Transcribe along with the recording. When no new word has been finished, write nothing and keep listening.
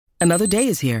Another day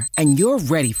is here, and you're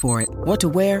ready for it. What to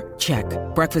wear? Check.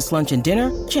 Breakfast, lunch, and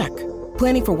dinner? Check.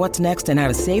 Planning for what's next and how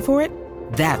to save for it?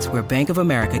 That's where Bank of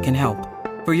America can help.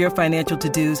 For your financial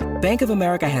to-dos, Bank of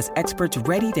America has experts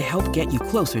ready to help get you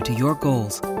closer to your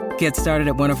goals. Get started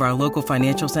at one of our local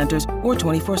financial centers or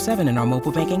 24/7 in our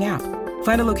mobile banking app.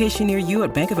 Find a location near you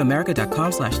at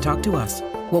bankofamerica.com/talktous.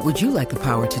 What would you like the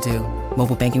power to do?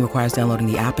 Mobile banking requires downloading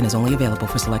the app and is only available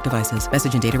for select devices.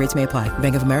 Message and data rates may apply.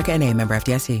 Bank of America N.A., member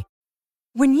FDIC.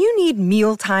 When you need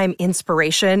mealtime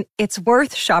inspiration, it's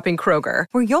worth shopping Kroger,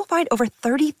 where you'll find over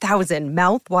 30,000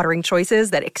 mouth-watering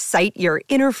choices that excite your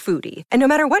inner foodie. And no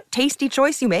matter what tasty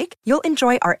choice you make, you'll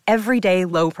enjoy our everyday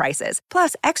low prices,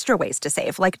 plus extra ways to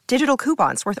save, like digital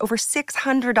coupons worth over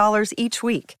 $600 each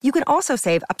week. You can also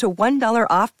save up to $1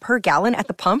 off per gallon at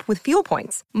the pump with fuel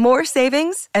points. More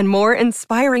savings and more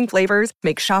inspiring flavors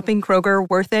make shopping Kroger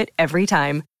worth it every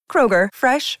time. Kroger,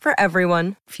 fresh for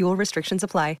everyone. Fuel restrictions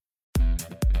apply.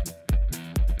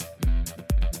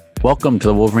 Welcome to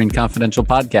the Wolverine Confidential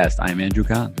Podcast. I'm Andrew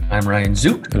Kahn. I'm Ryan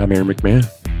Zook. And I'm Aaron McMahon.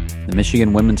 The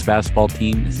Michigan women's basketball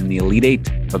team is in the Elite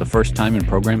Eight for the first time in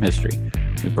program history.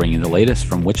 We bring you the latest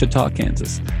from Wichita,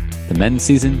 Kansas. The men's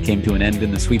season came to an end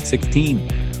in the Sweet 16.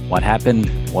 What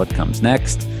happened? What comes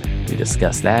next? We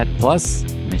discuss that. Plus,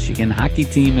 Michigan hockey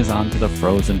team is on to the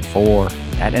Frozen Four.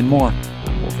 That and more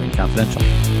on Wolverine Confidential.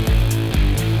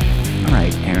 All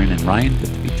right, Aaron and Ryan,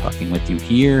 good to be talking with you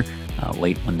here.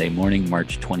 Late Monday morning,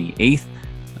 March 28th.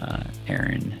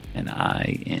 Aaron and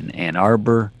I in Ann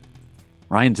Arbor.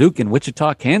 Ryan Zook in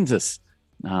Wichita, Kansas,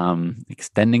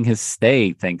 extending his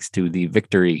stay thanks to the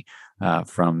victory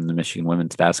from the Michigan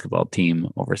women's basketball team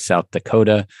over South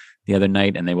Dakota the other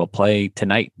night. And they will play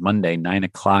tonight, Monday, 9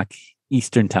 o'clock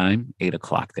Eastern time, 8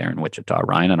 o'clock there in Wichita.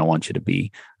 Ryan, I don't want you to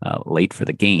be late for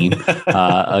the game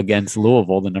against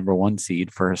Louisville, the number 1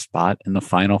 seed, for a spot in the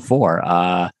Final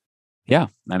Four. Yeah,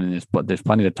 I mean, there's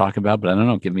plenty to talk about, but I don't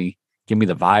know. Give me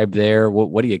the vibe there.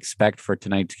 What do you expect for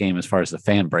tonight's game as far as the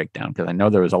fan breakdown? Because I know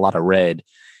there was a lot of red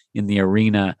in the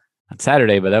arena on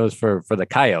Saturday, but that was for the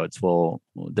Coyotes. Well,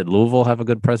 did Louisville have a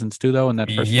good presence too, though, in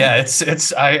that first Yeah, game?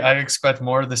 it's I expect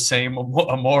more of the same,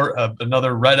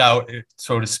 another red out,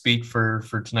 so to speak, for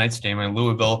tonight's game. And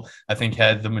Louisville, I think,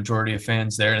 had the majority of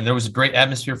fans there, and there was a great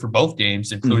atmosphere for both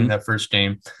games, including that first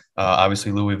game.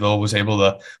 Obviously, Louisville was able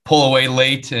to pull away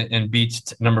late and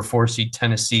beat number 4 seed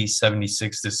Tennessee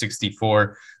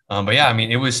 76-64. But yeah, I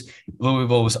mean,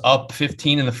 Louisville was up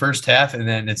 15 in the first half, and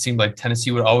then it seemed like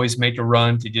Tennessee would always make a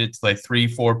run to get to like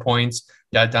 3-4 points,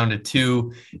 got down to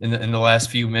 2 in the last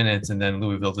few minutes, and then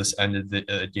Louisville just ended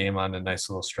the game on a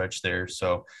nice little stretch there.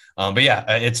 So, but yeah,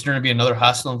 it's going to be another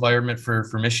hostile environment for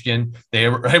Michigan. They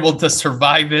were able to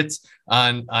survive it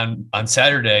on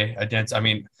Saturday against,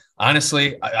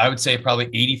 honestly, I would say probably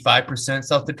 85%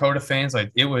 South Dakota fans.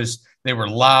 They were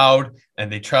loud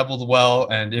and they traveled well,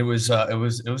 and it was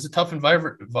a tough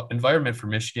environment for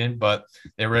Michigan, but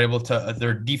they were able to.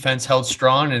 Their defense held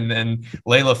strong, and then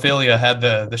Layla Filia had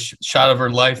the shot of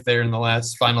her life there in the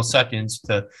last final seconds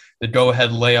to the go-ahead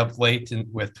layup late, and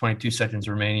with 22 seconds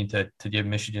remaining to give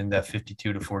Michigan that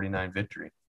 52-49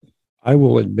 victory. I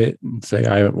will admit and say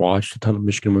I haven't watched a ton of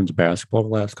Michigan women's basketball the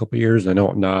last couple of years. I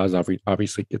know Naz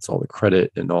obviously gets all the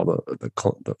credit and all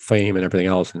the fame and everything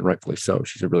else, and rightfully so.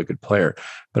 She's a really good player.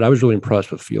 But I was really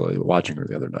impressed with Filia watching her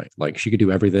the other night. Like, she could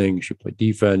do everything. She played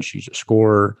defense. She's a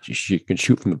scorer. She can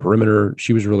shoot from the perimeter.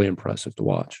 She was really impressive to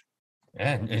watch.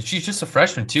 Yeah, and she's just a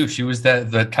freshman too. She was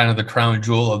the kind of the crown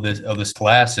jewel of this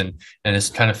class, and has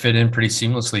kind of fit in pretty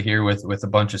seamlessly here with a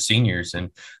bunch of seniors. And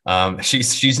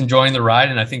she's enjoying the ride,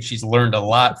 and I think she's learned a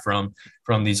lot from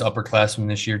these upperclassmen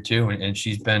this year too. And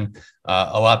she's been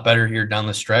a lot better here down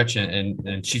the stretch,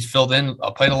 and she's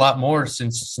played a lot more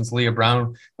since Leah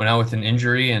Brown went out with an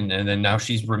injury, and then now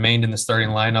she's remained in the starting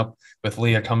lineup with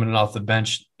Leah coming off the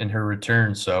bench in her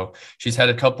return. So she's had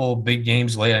a couple big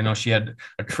games late. I know she had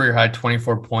a career high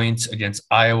 24 points against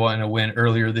Iowa in a win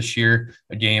earlier this year,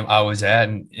 a game I was at.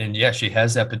 And yeah, she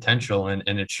has that potential, and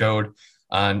it showed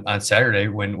on Saturday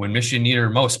when Michigan needed her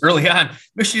most. Early on,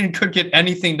 Michigan couldn't get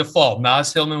anything to fall.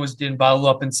 Naz Hillman was getting bottled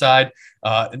up inside.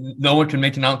 No one could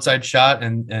make an outside shot,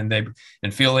 and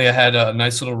Filia had a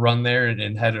nice little run there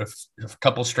and had a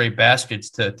couple straight baskets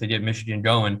to get Michigan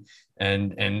going.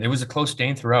 And it was a close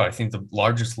game throughout. I think the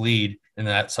largest lead in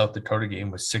that South Dakota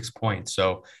game was 6 points.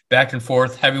 So back and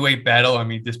forth, heavyweight battle. I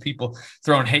mean, just people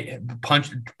throwing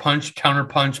punch, counter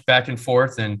punch back and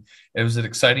forth. And it was an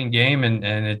exciting game, and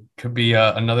it could be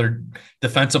another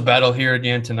defensive battle here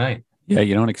again tonight. Yeah,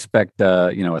 you don't expect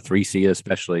a 3 seed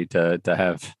especially to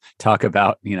have talk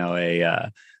about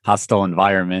a hostile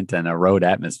environment and a road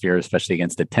atmosphere, especially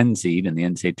against a 10 seed in the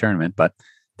NCAA tournament. But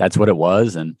that's what it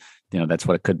was. And, that's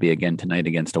what it could be again tonight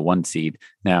against a 1 seed.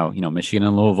 Now, Michigan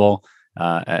and Louisville,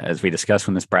 as we discussed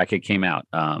when this bracket came out,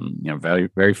 very,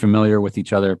 very familiar with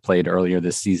each other, played earlier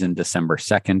this season, December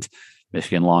 2nd.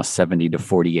 Michigan lost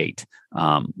 70-48.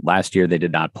 Last year, they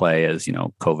did not play as,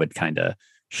 COVID kind of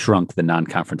shrunk the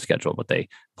non-conference schedule, but they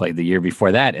played the year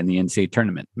before that in the NCAA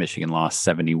tournament. Michigan lost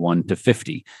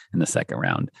 71-50 in the second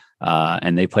round.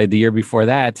 And they played the year before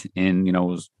that in,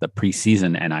 was the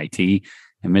preseason NIT,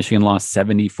 and Michigan lost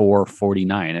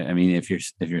 74-49. I mean, if you're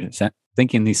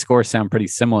thinking these scores sound pretty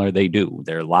similar, they do.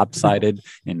 They're lopsided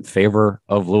in favor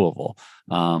of Louisville.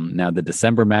 Now, the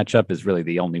December matchup is really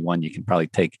the only one you can probably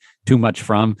take too much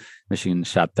from. Michigan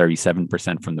shot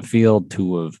 37% from the field,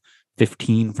 2 of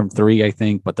 15 from 3, I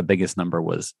think, but the biggest number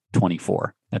was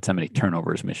 24. That's how many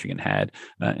turnovers Michigan had.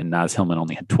 And Naz Hillman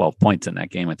only had 12 points in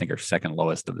that game, I think, her second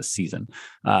lowest of the season.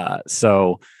 But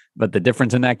the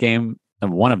difference in that game,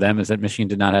 and one of them, is that Michigan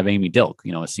did not have Amy Dilk,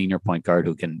 a senior point guard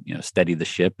who can, steady the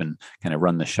ship and kind of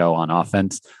run the show on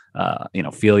offense.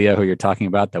 Felia, who you're talking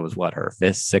about, that was her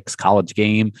 5th, 6th college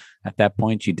game at that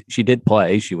point. She did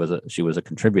play. She was a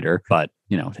contributor, but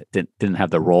didn't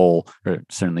have the role or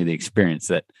certainly the experience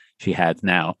that she has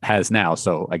now.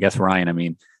 So I guess,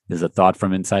 Ryan, there's a thought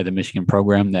from inside the Michigan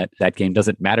program that game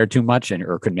doesn't matter too much,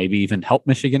 or could maybe even help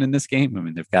Michigan in this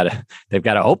game. They've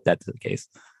got to hope that's the case.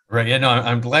 Right. Yeah, no,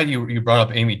 I'm glad you brought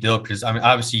up Amy Dilk, because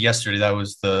obviously yesterday that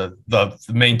was the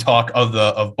main talk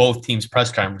of both teams' press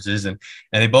conferences, and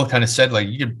they both kind of said, like,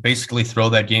 you could basically throw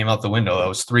that game out the window. That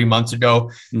was 3 months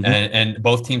ago, and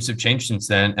both teams have changed since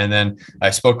then. And then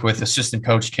I spoke with assistant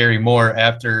coach Carrie Moore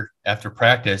after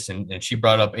practice, and she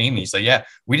brought up Amy's like, yeah,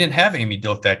 we didn't have Amy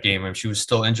Dilk that game, and she was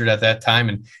still injured at that time,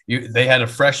 and they had a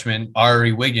freshman,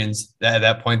 Ari Wiggins, at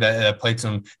that point that played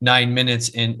some 9 minutes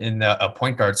in a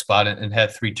point guard spot and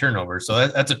had 3 turnovers. So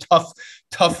that's a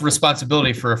tough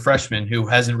responsibility for a freshman who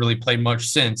hasn't really played much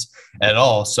since at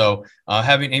all. So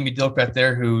having Amy Dilk back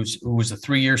there, who was a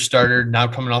 3-year starter, now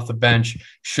coming off the bench,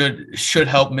 should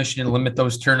help Michigan limit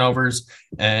those turnovers.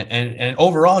 And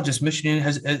overall, just Michigan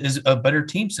is a better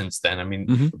team since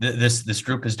then. This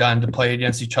group has gotten to play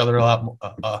against each other a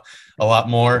lot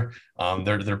more.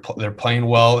 They're playing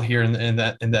well here in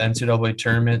the NCAA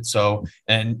tournament. So,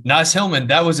 and Naz Hillman,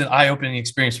 that was an eye-opening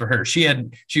experience for her.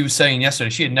 She was saying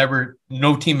yesterday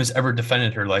no team has ever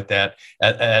defended her like that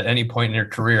at any point in her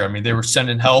career. They were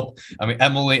sending help.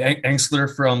 Emily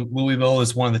Engsler from Louisville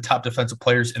is one of the top defensive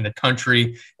players in the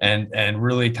country, and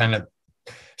really kind of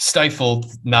stifled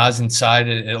Naz inside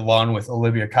it, along with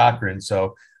Olivia Cochran.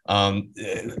 So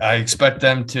I expect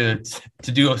them to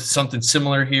do something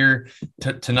similar here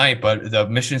tonight, but the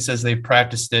Michigan says they've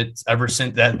practiced it ever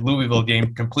since that Louisville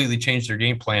game completely changed their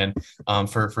game plan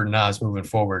for Naz moving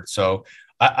forward. So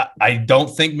I don't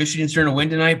think Michigan's going to win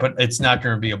tonight, but it's not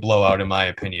going to be a blowout in my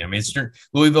opinion.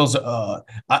 Louisville's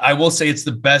I will say it's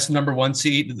the best number 1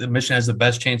 seed. The Michigan has the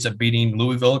best chance of beating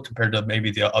Louisville compared to maybe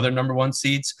the other number 1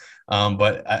 seeds.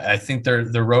 But I think their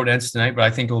road ends tonight, but I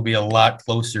think it'll be a lot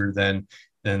closer than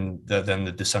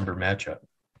the December matchup.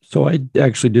 So I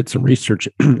actually did some research.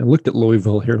 I looked at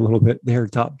Louisville here a little bit. They're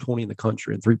top 20 in the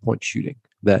country in 3-point shooting.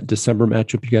 That December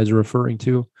matchup you guys are referring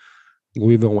to,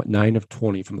 Louisville went 9 of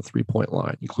 20 from the 3-point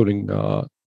line, including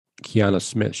Kiana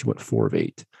Smith. She went 4 of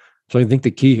 8. So I think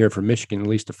the key here for Michigan, at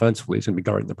least defensively, is going to be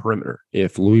guarding the perimeter.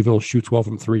 If Louisville shoots well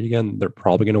from 3 again, they're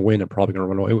probably going to win and probably going to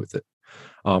run away with it.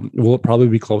 Will it probably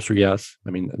be closer? Yes.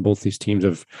 Both these teams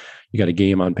you got a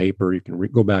game on paper. You can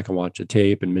go back and watch the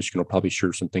tape, and Michigan will probably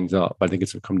sure some things up. I think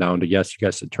it's going to come down to, yes, you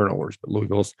guys said turnovers, but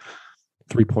Louisville's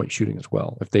 3-point shooting as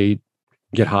well. If they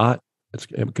get hot,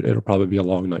 it'll probably be a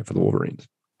long night for the Wolverines.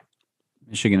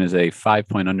 Michigan is a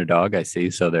 5-point underdog, I see.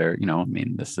 So they're,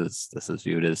 this is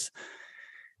viewed as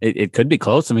it could be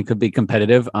close. It could be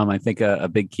competitive. I think a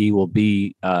big key will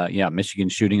be, Michigan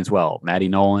shooting as well. Maddie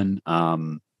Nolan,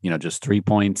 just 3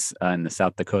 points in the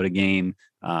South Dakota game,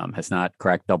 has not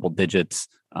cracked double digits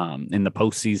in the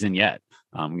postseason yet.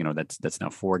 That's now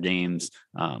 4 games.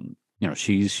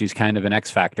 She's kind of an X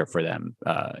factor for them.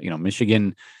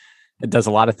 Michigan, it does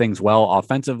a lot of things well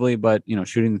offensively, but,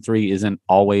 shooting the 3 isn't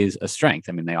always a strength.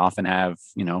 They often have,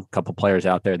 a couple players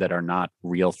out there that are not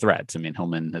real threats.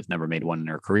 Hillman has never made one in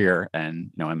her career,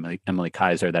 and, Emily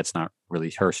Kaiser, that's not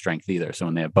really her strength either. So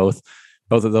when they have both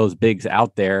of those bigs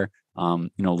out there,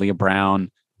 Leah Brown,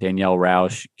 Danielle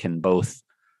Roush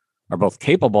are both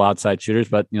capable outside shooters,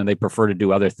 but they prefer to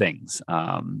do other things.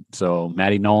 So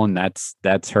Maddie Nolan,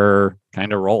 that's her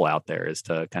kind of role out there, is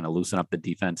to kind of loosen up the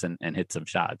defense and hit some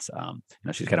shots.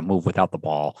 She's got to move without the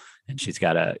ball, and she's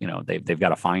got to, they've got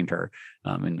to find her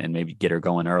and maybe get her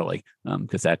going early,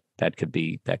 because that could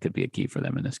be a key for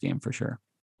them in this game for sure.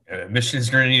 Michigan's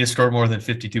going to need to score more than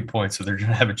 52 points, so they're going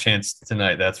to have a chance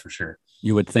tonight. That's for sure.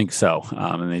 You would think so.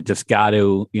 And they just got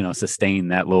to, sustain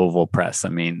that Louisville press. I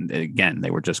mean, again,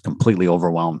 they were just completely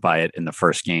overwhelmed by it in the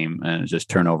first game, and just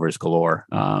turnovers galore.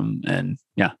 And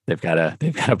yeah, they've got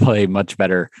to play much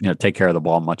better, take care of the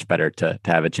ball much better to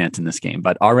have a chance in this game.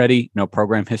 But already,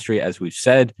 program history, as we've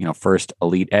said, first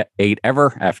Elite Eight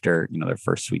ever after, their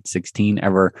first Sweet 16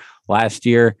 ever last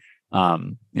year.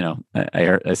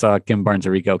 I saw Kim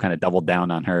Barnes-Arico kind of double down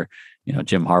on her,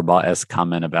 Jim Harbaugh-esque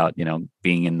comment about,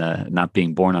 being not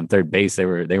being born on third base. They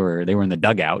were in the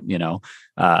dugout,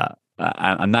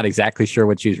 I'm not exactly sure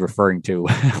what she's referring to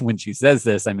when she says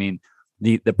this. I mean,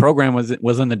 the program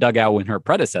was in the dugout when her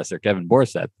predecessor, Kevin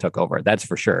Borseth, took over. That's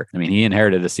for sure. I mean, he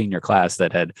inherited a senior class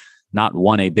that had not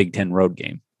won a Big Ten road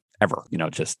game ever,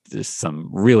 just some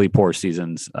really poor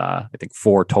seasons. I think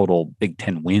 4 total Big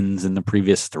Ten wins in the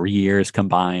previous 3 years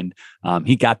combined.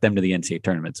 He got them to the NCAA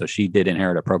tournament. So she did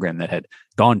inherit a program that had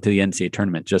gone to the NCAA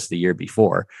tournament just the year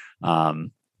before.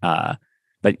 But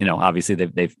obviously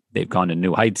they've gone to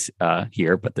new heights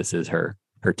here, but this is her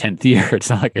 10th year. It's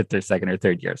not like it's their second or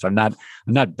third year. So I'm not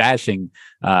bashing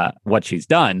what she's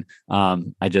done.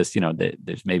 I just,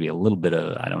 there's maybe a little bit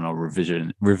of, I don't know,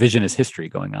 revisionist history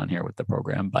going on here with the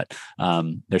program, but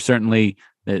there's certainly,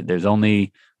 there's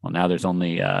only you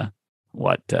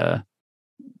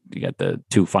got the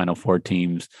 2 Final Four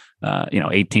teams,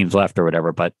 8 teams left or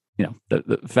whatever, but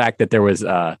the fact that there was,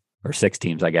 or 6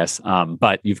 teams, I guess.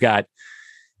 But you've got,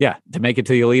 to make it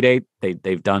to the Elite Eight,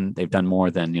 they've done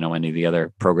more than any of the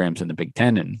other programs in the Big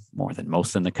Ten, and more than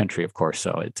most in the country, of course.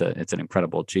 So it's an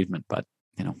incredible achievement. But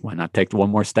why not take one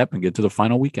more step and get to the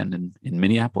final weekend in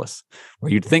Minneapolis,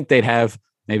 where you'd think they'd have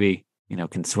maybe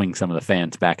can swing some of the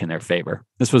fans back in their favor.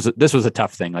 This was a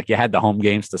tough thing. Like, you had the home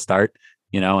games to start,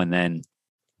 and then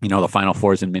the Final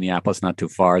Four's in Minneapolis, not too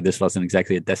far. This wasn't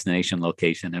exactly a destination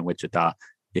location in Wichita.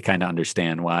 You kind of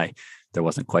understand why there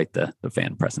wasn't quite the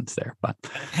fan presence there, but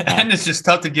and it's just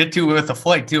tough to get to with a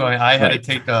flight too. I had to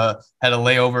take had a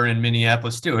layover in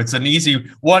Minneapolis too. It's an easy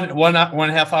one and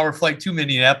a half hour flight to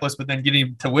Minneapolis, but then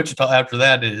getting to Wichita after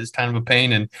that is kind of a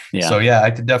pain. And so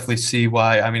I could definitely see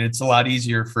why. I mean, it's a lot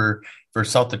easier for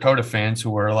South Dakota fans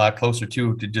who are a lot closer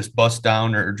to just bus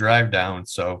down or drive down.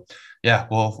 So yeah,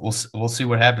 we'll see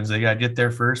what happens. They got to get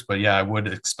there first, but I would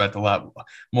expect a lot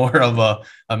more of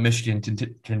a Michigan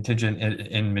contingent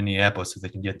in Minneapolis if they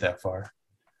can get that far.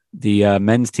 The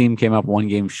men's team came up 1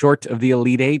 game short of the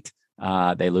Elite Eight.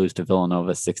 They lose to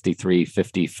Villanova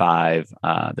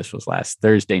 63-55. This was last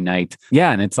Thursday night.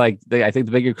 Yeah, and it's like, I think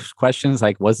the bigger question is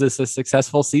like, was this a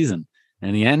successful season? And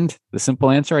in the end, the simple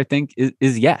answer, I think,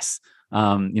 is yes.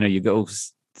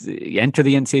 You enter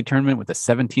the NCAA tournament with a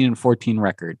 17-14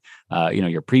 record,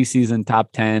 your preseason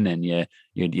top 10, and you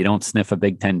don't sniff a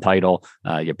Big Ten title.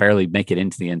 You barely make it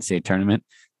into the NCAA tournament.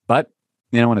 But,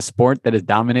 in a sport that is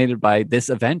dominated by this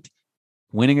event,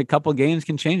 winning a couple games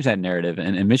can change that narrative.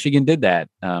 And Michigan did that,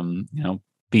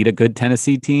 beat a good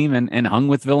Tennessee team and hung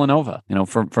with Villanova,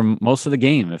 from most of the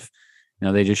game. If,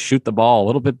 they just shoot the ball a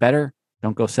little bit better,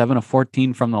 don't go 7 of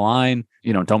 14 from the line,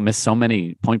 don't miss so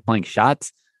many point blank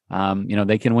shots.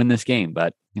 They can win this game,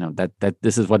 but that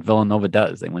this is what Villanova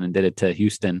does. They went and did it to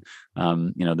Houston,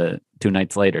 the 2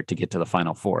 nights later to get to the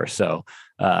Final Four. So,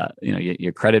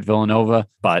 you credit Villanova,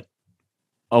 but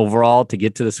overall to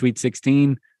get to the Sweet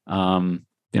 16,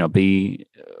 be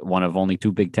one of only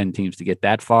 2 Big Ten teams to get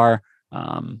that far,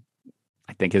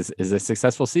 I think is a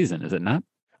successful season. Is it not?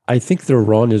 I think their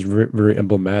run is very, very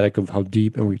emblematic of how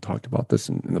deep, and we've talked about this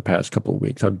in the past couple of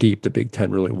weeks, how deep the Big Ten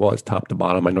really was, top to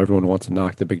bottom. I know everyone wants to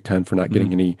knock the Big Ten for not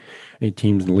getting any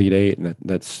teams in the Elite Eight, and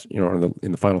that's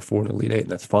in the Final Four in the Elite Eight,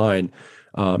 and that's fine.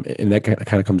 And that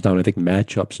kind of comes down, I think,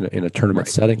 matchups in a tournament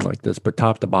setting like this. But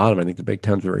top to bottom, I think the Big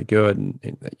Ten's very good,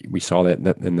 and we saw that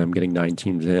in them getting 9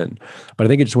 teams in. But I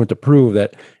think it just went to prove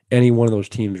that any one of those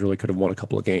teams really could have won a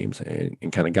couple of games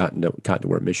and kind of gotten to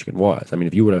where Michigan was. I mean,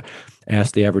 if you would have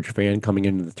asked the average fan coming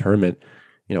into the tournament,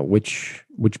 which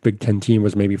Big Ten team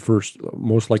was maybe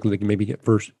most likely to maybe get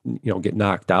first, get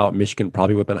knocked out, Michigan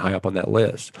probably would have been high up on that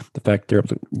list. The fact they're able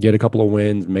to get a couple of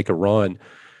wins, make a run.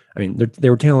 I mean, they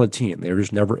were a talented team. They were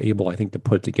just never able, I think, to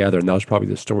put it together. And that was probably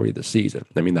the story of the season.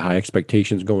 I mean, the high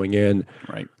expectations going in,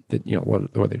 right? That,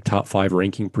 what the top 5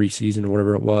 ranking preseason or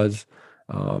whatever it was,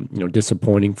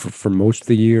 disappointing for most of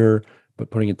the year,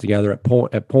 but putting it together at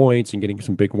points and getting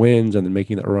some big wins and then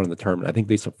making that run in the tournament. I think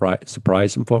they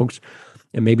surprised some folks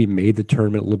and maybe made the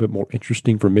tournament a little bit more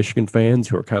interesting for Michigan fans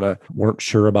who are kind of weren't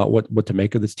sure about what to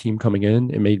make of this team coming in.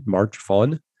 It made March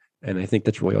fun. And I think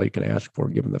that's really all you can ask for,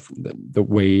 given the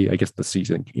way, I guess, the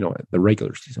season, the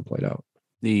regular season played out.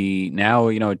 Now,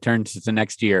 it turns to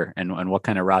next year and what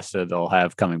kind of roster they'll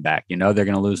have coming back. They're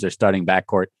going to lose their starting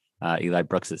backcourt. Eli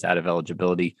Brooks is out of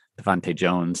eligibility. Devontae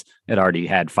Jones had already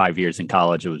had 5 years in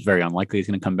college. It was very unlikely he's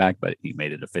going to come back, but he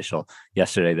made it official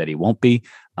yesterday that he won't be.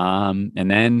 And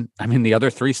then, the other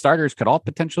 3 starters could all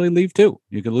potentially leave too.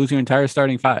 You could lose your entire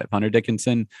starting 5. Hunter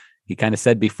Dickinson, he kind of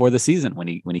said before the season when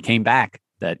he came back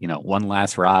that, one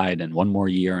last ride and one more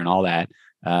year and all that.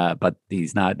 But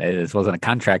he's not, this wasn't a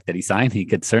contract that he signed. He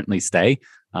could certainly stay.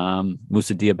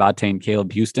 Moussa Diabate and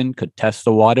Caleb Houston could test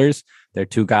the waters. They're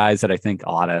 2 guys that I think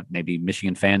a lot of maybe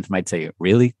Michigan fans might say,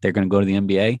 really, they're going to go to the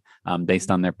NBA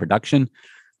based on their production.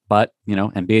 But,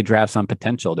 NBA drafts on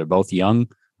potential. They're both young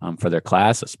for their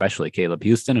class, especially Caleb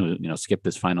Houston, who, skipped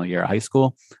his final year of high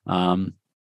school and,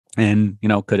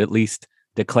 could at least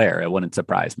declare. It wouldn't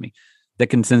surprise me.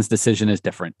 Dickinson's decision is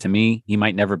different. To me, he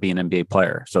might never be an NBA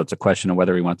player. So it's a question of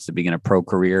whether he wants to begin a pro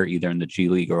career either in the G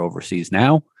League or overseas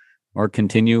now, or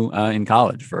continue in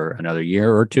college for another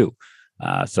year or 2.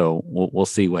 So we'll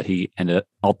see what he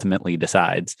ultimately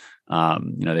decides.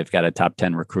 They've got a top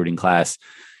 10 recruiting class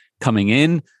coming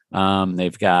in.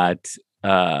 They've got,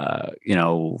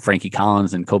 Frankie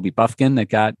Collins and Kobe Buffkin that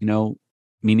got,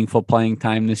 meaningful playing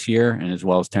time this year, and as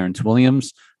well as Terrence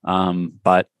Williams.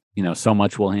 But, so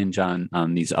much will hinge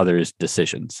on these others'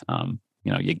 decisions.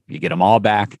 You get them all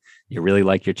back. You really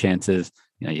like your chances.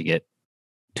 You get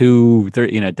 2,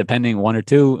 3, depending 1 or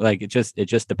 2, like it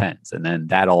just depends. And then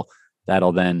that'll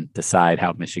then decide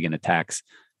how Michigan attacks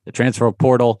the transfer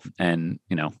portal and,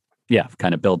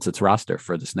 kind of builds its roster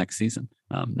for this next season.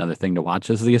 Another thing to watch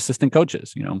is the assistant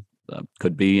coaches,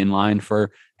 could be in line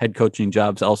for head coaching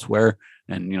jobs elsewhere.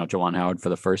 And, Juwan Howard for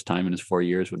the first time in his 4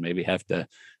 years would maybe have to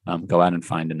go out and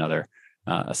find another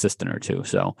assistant or 2.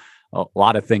 So a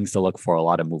lot of things to look for, a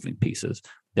lot of moving pieces.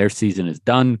 Their season is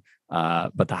done,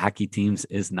 but the hockey teams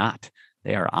is not.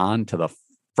 They are on to the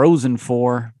Frozen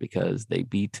Four because they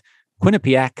beat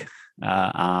Quinnipiac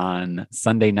on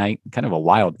Sunday night. Kind of a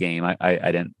wild game. I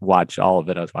didn't watch all of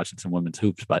it. I was watching some women's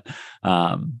hoops, but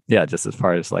just as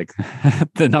far as like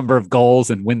the number of goals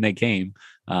and when they came,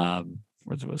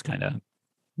 was kind of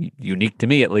unique to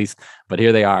me at least. But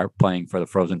here they are playing for the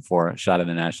Frozen Four, a shot at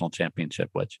the national championship,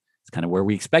 which is kind of where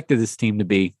we expected this team to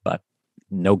be, but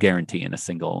no guarantee in a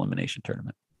single elimination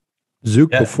tournament.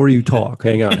 Zook, before you talk,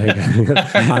 hang on.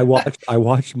 I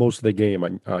watched most of the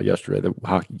game yesterday, the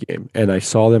hockey game, and I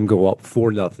saw them go up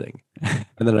 4-0, and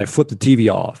then I flipped the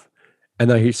TV off,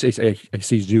 and I see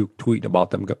Zook tweeting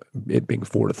about it being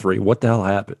 4-3. What the hell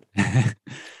happened?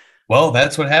 Well,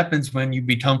 that's what happens when you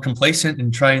become complacent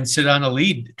and try and sit on a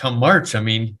lead come March.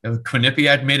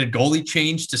 Quinnipiac made a goalie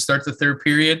change to start the 3rd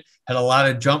period, had a lot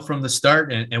of jump from the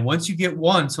start. And once you get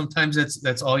one, sometimes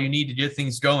that's all you need to get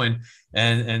things going.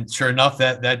 And sure enough,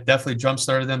 that definitely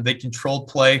jump-started them. They controlled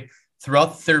play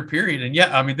throughout the 3rd period. And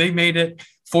they made it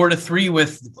 4-3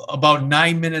 with about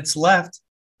 9 minutes left,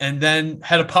 and then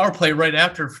had a power play right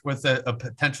after with a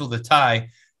potential to tie.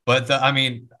 But a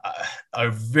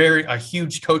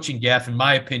huge coaching gaffe, in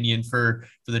my opinion, for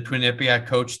the Quinnipiac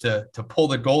coach to pull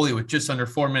the goalie with just under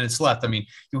 4 minutes left.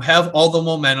 You have all the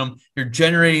momentum. You're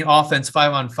generating offense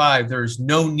 5-on-5. There's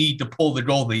no need to pull the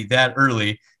goalie that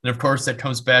early. And of course, that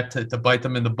comes back to bite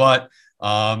them in the butt.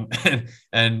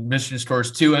 And Michigan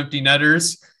scores 2 empty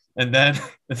netters. And then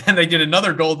they get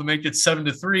another goal to make it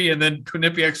 7-3. And then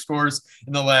Quinnipiac scores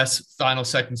in the last final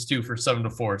seconds too for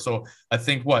 7-4. So I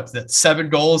think that's 7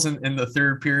 goals in the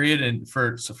 3rd period, and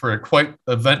for a quite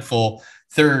eventful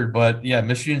 3rd. But yeah,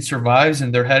 Michigan survives,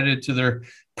 and they're headed to their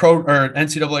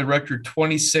NCAA record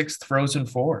 26th Frozen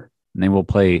Four. And they will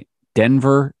play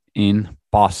Denver in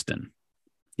Boston.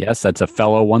 Yes, that's a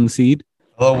fellow 1 seed.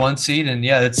 Hello, 1 seed, and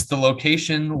it's the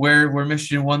location where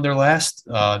Michigan won their last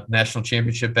national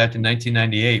championship back in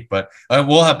 1998. But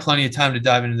we'll have plenty of time to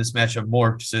dive into this matchup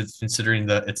more, considering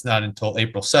that it's not until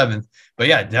April 7th.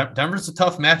 But Denver's a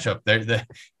tough matchup.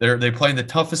 They're playing the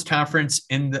toughest conference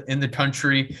in the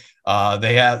country. They're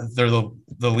the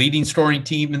leading scoring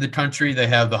team in the country. They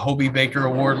have the Hobie Baker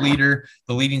Award leader,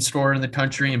 the leading scorer in the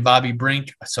country, and Bobby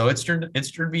Brink. So it's going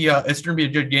to be a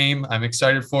good game. I'm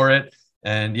excited for it.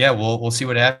 And we'll see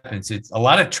what happens. It's a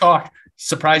lot of chalk.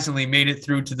 Surprisingly, made it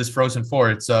through to this Frozen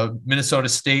Four. It's Minnesota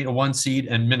State, a 1 seed,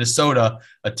 and Minnesota,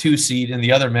 a 2 seed in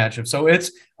the other matchup. So it's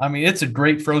a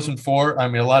great Frozen Four.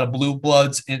 A lot of blue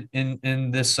bloods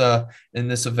in this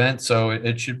event. So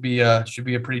it should be a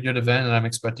pretty good event, and I'm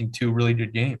expecting 2 really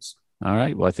good games. All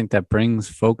right. Well, I think that brings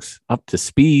folks up to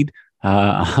speed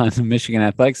on Michigan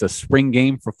athletics. A spring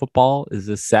game for football is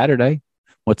this Saturday.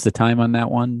 What's the time on that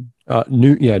one?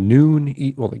 Noon.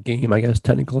 Well, the game, I guess,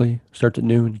 technically starts at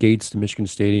noon. Gates to Michigan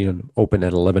Stadium open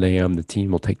at 11 a.m. The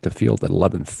team will take the field at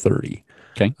 11:30.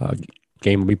 Okay.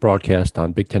 Game will be broadcast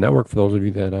on Big Ten Network for those of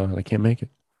you that can't make it.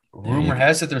 Rumor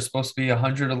has it there's supposed to be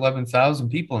 111,000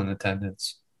 people in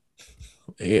attendance.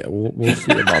 Yeah, we'll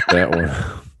see about that one.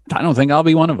 I don't think I'll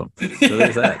be one of them. So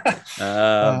there's that.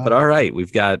 But all right,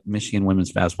 we've got Michigan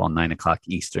women's basketball 9:00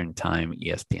 Eastern time,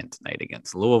 ESPN tonight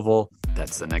against Louisville.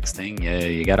 That's the next thing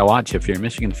you got to watch if you're a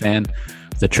Michigan fan.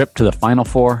 The trip to the Final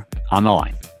Four on the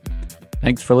line.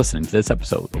 Thanks for listening to this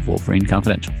episode of Wolverine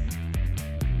Confidential.